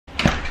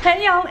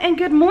Hey y'all, and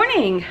good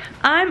morning.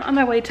 I'm on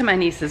my way to my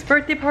niece's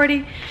birthday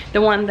party,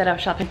 the one that I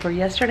was shopping for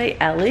yesterday,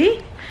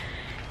 Ellie.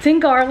 It's in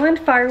Garland,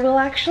 Firewheel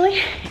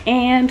actually,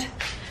 and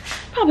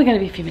probably gonna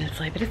be a few minutes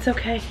late, but it's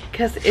okay,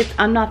 because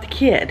I'm not the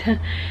kid.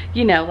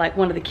 You know, like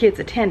one of the kids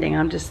attending,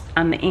 I'm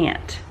the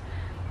aunt,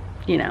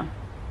 you know.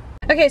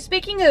 Okay,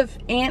 speaking of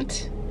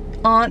aunt,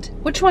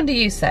 which one do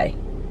you say?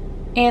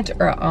 Aunt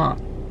or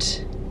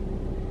aunt?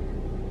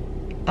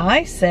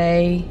 I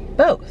say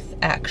both,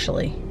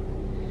 actually.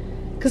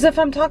 Because if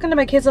I'm talking to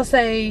my kids, I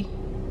say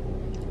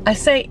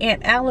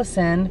Aunt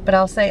Allison, but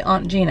I'll say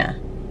Aunt Gina.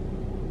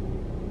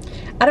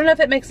 I don't know if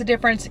it makes a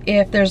difference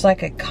if there's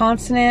like a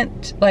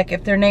consonant, like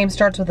if their name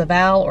starts with a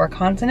vowel or a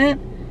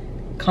consonant.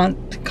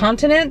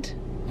 Consonant?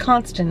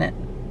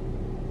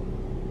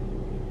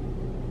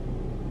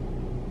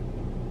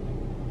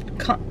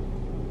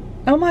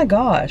 Oh my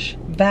gosh.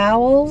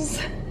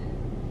 Vowels.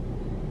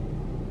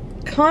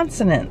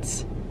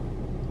 Consonants.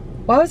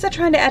 Why was I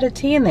trying to add a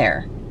T in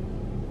there?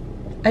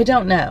 I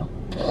don't know.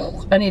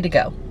 I need to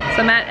go.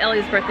 So I'm at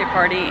Ellie's birthday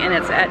party and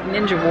it's at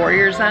Ninja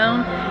Warrior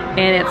Zone,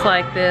 and it's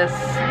like this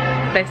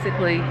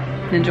basically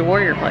Ninja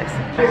Warrior place.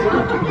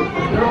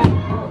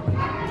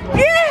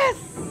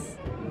 Yes!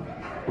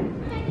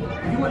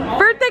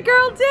 Birthday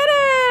girl did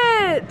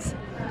it!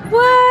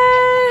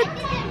 What?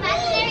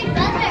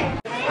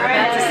 We're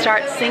about to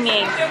start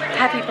singing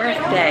Happy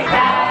Birthday.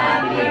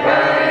 Happy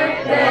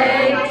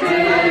birthday to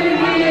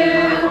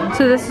you.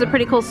 So this is a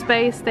pretty cool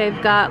space.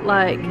 They've got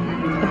like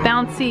a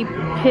bouncy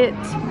pit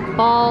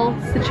ball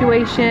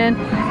situation.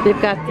 They've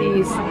got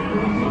these,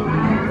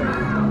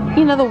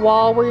 you know, the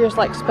wall where you're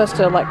like supposed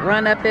to like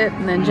run up it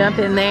and then jump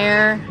in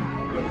there.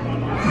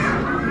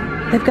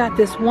 They've got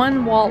this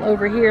one wall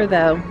over here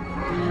though.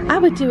 I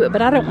would do it,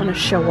 but I don't want to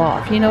show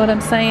off, you know what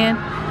I'm saying?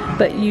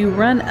 But you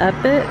run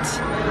up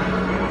it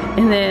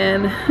and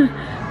then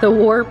the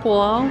warp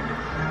wall,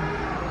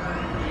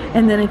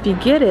 and then if you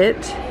get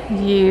it,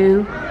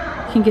 you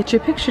can get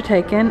your picture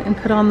taken and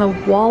put on the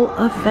Wall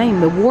of Fame,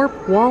 the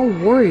Warp Wall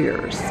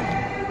Warriors.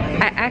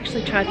 I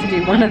actually tried to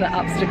do one of the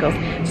obstacles.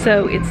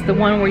 So it's the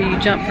one where you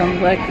jump from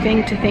like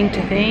thing to thing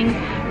to thing.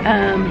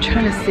 I'm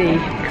trying to see,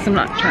 because I'm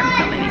not trying to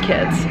film any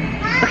kids.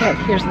 Okay,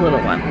 here's a little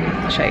one.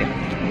 I'll show you.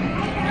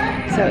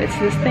 So it's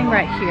this thing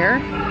right here.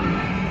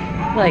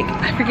 Like,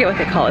 I forget what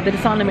they call it, but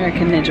it's on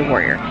American Ninja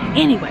Warrior.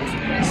 Anyways,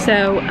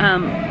 so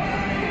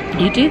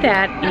you do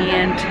that,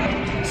 and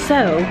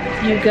so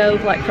you go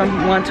like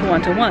from one to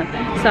one to one.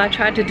 So I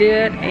tried to do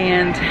it,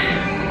 and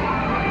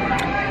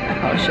I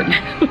probably shouldn't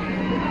have.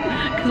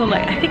 Because I'm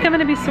like, I think I'm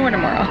gonna be sore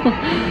tomorrow.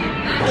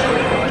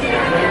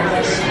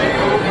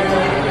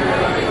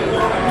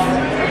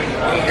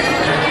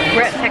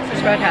 We're at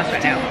Texas Roadhouse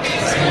right now.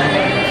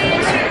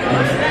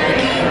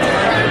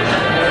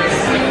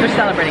 We're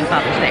celebrating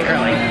Father's Day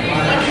early.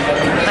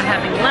 We're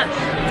having lunch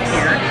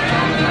here,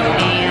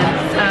 and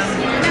yeah,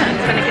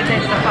 it's been a good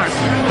day so far.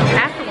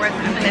 Afterwards,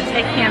 I'm going to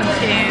take him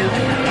to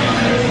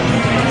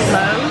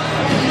Lowe's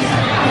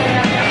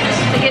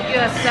to get you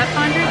a step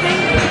finder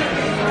thing,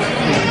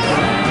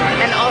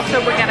 and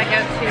also we're going to go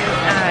to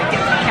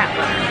get some cat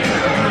litter.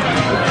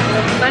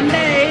 Fun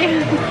day!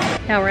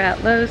 Now we're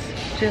at Lowe's,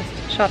 just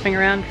shopping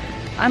around.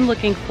 I'm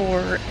looking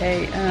for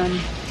a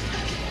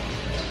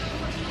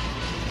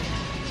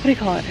what do you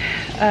call it?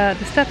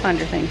 The step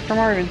finder thing for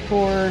Marvin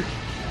for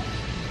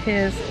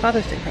his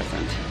Father's Day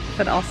present,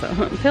 but also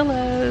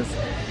pillows.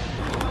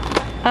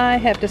 I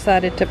have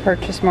decided to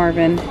purchase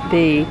Marvin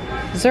the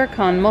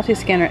Zircon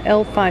Multi-Scanner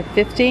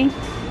L550.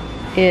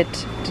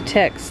 It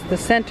detects the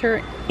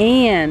center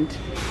and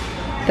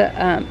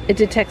the it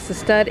detects the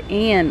stud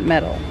and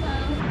metal.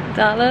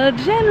 Dollar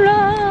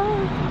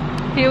General.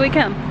 Here we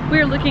come.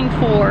 We're looking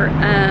for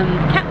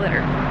cat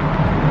litter.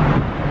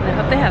 I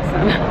hope they have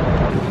some.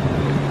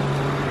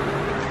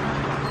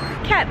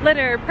 Cat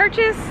litter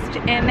purchased,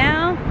 and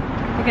now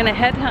we're gonna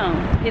head home.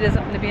 He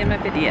doesn't want to be in my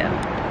video.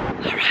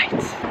 All right,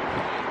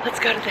 let's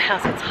go to the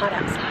house. It's hot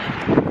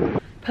outside.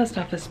 Post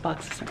office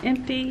boxes are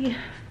empty.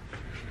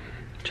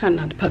 Trying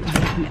not to poke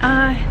myself in the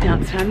eye. Now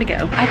it's time to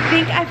go. I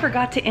think I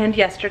forgot to end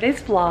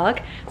yesterday's vlog.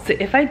 So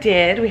if I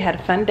did, we had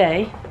a fun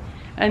day.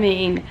 I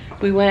mean,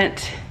 I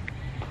went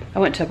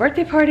to a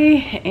birthday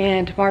party,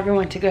 and Marvin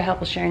went to go help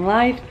with Sharing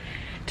Life,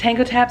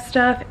 Tango Tap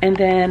stuff, and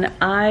then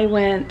we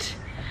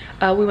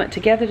went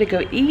together to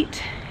go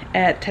eat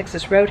at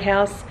Texas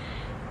Roadhouse,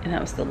 and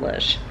that was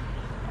delish.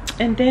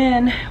 And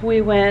then we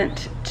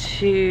went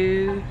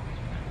to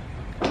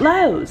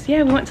Lowe's.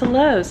 Yeah, we went to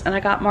Lowe's, and I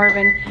got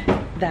Marvin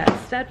that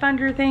stud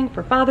finder thing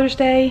for Father's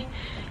Day,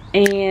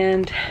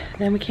 and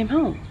then we came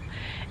home.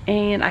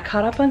 And I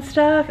caught up on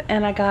stuff,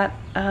 and I got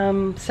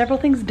several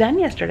things done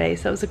yesterday,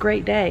 so it was a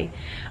great day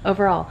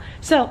overall.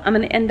 So I'm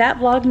gonna end that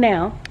vlog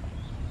now.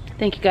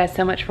 Thank you guys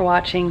so much for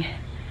watching.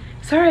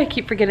 Sorry I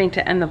keep forgetting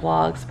to end the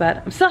vlogs, but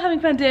I'm still having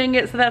fun doing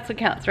it, so that's what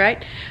counts,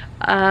 right?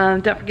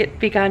 Don't forget to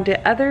be kind to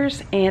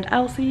others, and I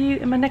will see you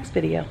in my next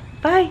video.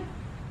 Bye!